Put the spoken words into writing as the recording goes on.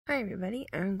Hi everybody,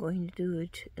 I'm going to do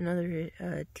another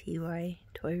TY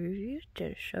toy review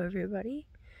to show everybody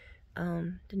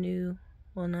the new,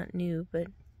 well not new, but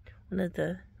one of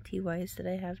the TYs that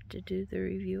I have to do the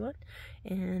review on,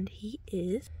 and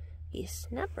he's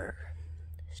Snapper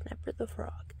the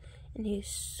frog, and he's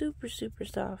super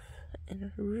soft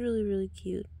and really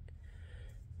cute.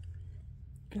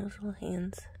 Those little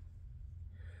hands,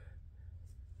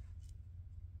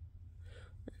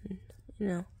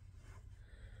 and,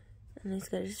 and he's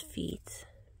got his feet.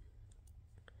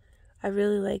 I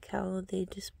really like how they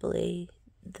display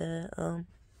the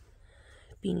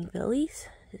beanie bellies.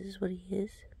 This is what he is.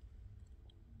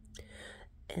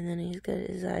 And then he's got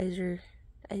his eyes are,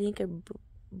 I think, are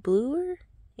bluer.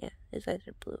 Yeah, his eyes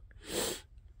are blue.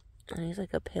 And he's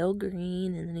like a pale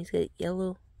green, and then he's got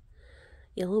yellow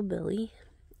belly.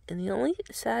 And the only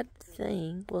sad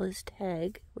thing, well, his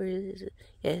tag, where is it?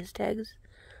 Yeah, his tag's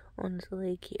on his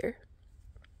leg here.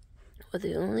 But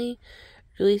the only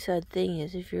really sad thing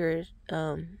is if you're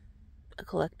a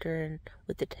collector and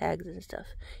with the tags and stuff,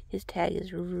 his tag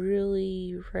is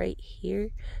really right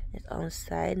here. It's on the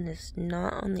side and it's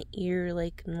not on the ear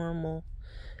like normal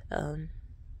TY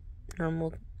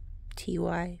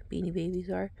Beanie Babies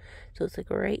are. So it's like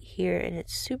right here, and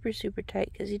it's super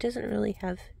tight because he doesn't really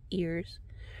have ears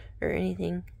or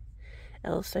anything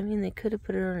else. I mean, they could have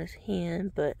put it on his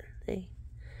hand, but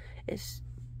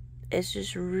it's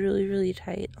just really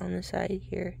tight on the side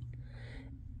here.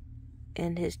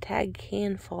 And his tag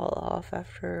can fall off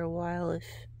after a while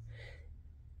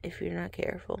if you're not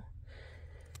careful.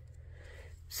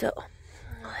 So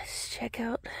let's check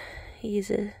out his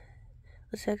tag.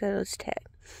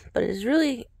 But it's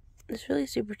really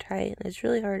super tight, and it's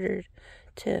really harder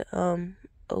to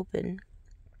open,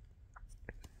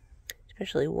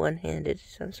 especially one-handed.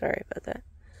 So I'm sorry about that.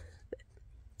 But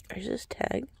there's his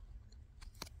tag.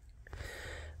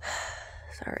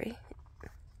 Sorry.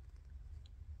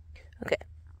 Okay.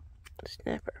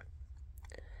 Snapper.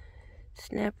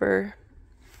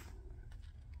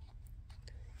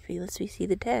 If he lets me see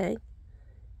the tag.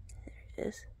 There it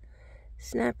is.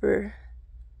 Snapper.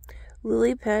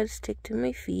 Lily pads stick to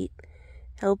my feet,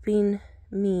 helping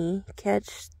me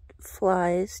catch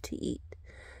flies to eat.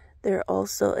 They're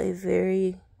also like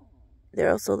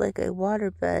a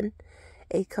waterbed,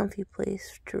 a comfy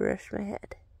place to rest my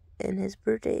head. And his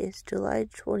birthday is July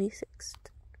 26th.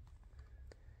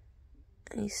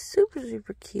 And he's super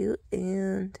cute,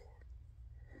 and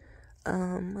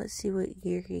let's see what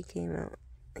year he came out.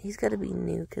 He's got to be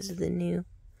new because of the new.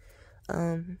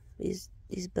 These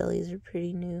bellies are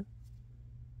pretty new.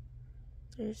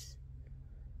 There's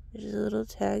a little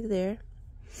tag there,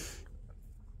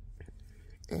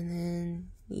 and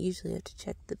then you usually have to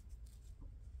check the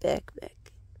back.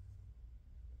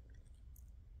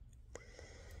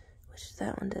 Which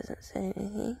that one doesn't say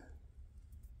anything.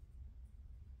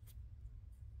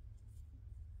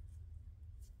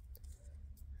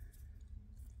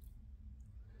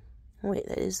 Wait,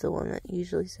 that is the one that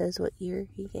usually says what year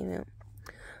he came out.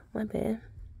 My bad.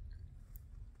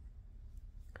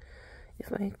 If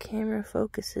my camera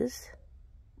focuses.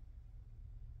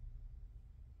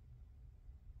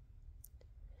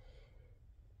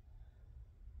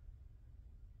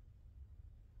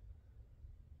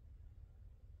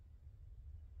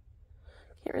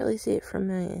 Can't really see it from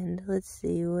my end. Let's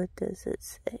see, what does it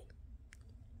say?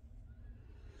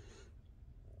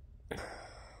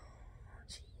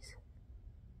 Jeez.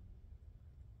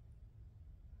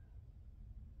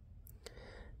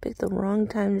 Picked the wrong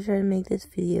time to try to make this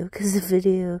video because the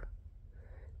video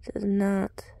does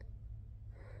not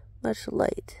much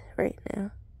light right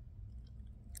now.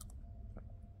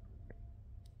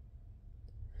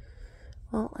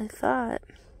 Well, I thought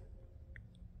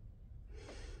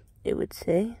it would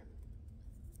say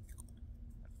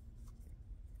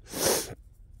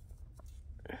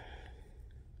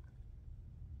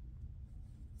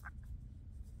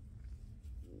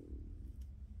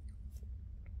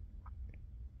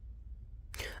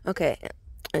okay,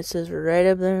 it says right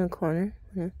up there in the corner,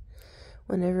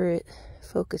 whenever it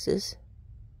focuses,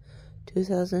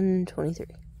 2023.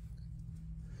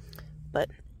 But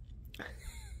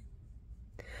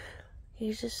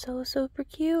he's just so super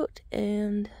cute,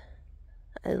 and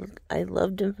I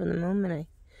loved him from the moment I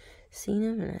seen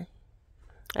him, and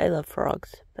I love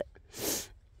frogs, but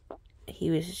he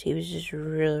was just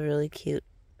really cute,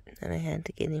 and I had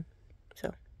to get him.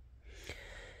 So,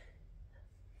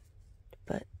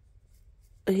 but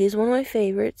he's one of my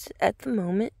favorites at the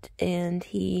moment, and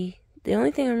the only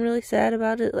thing I'm really sad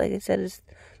about it, like I said, is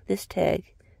this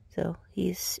tag. So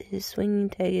his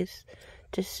swinging tag is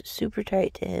just super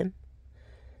tight to him.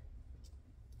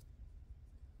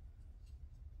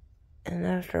 and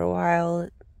after a while,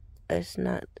 it's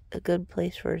not a good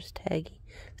place for his tagging.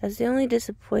 That's the only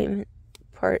disappointment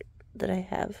part that I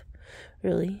have,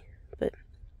 really. But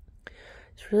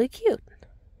it's really cute.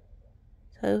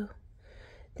 So,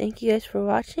 thank you guys for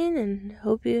watching, and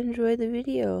hope you enjoyed the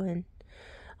video. And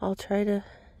I'll try to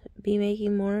be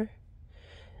making more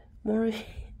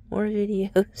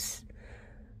videos.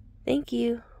 Thank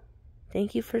you.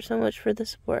 Thank you so much for the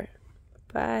support.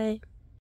 Bye.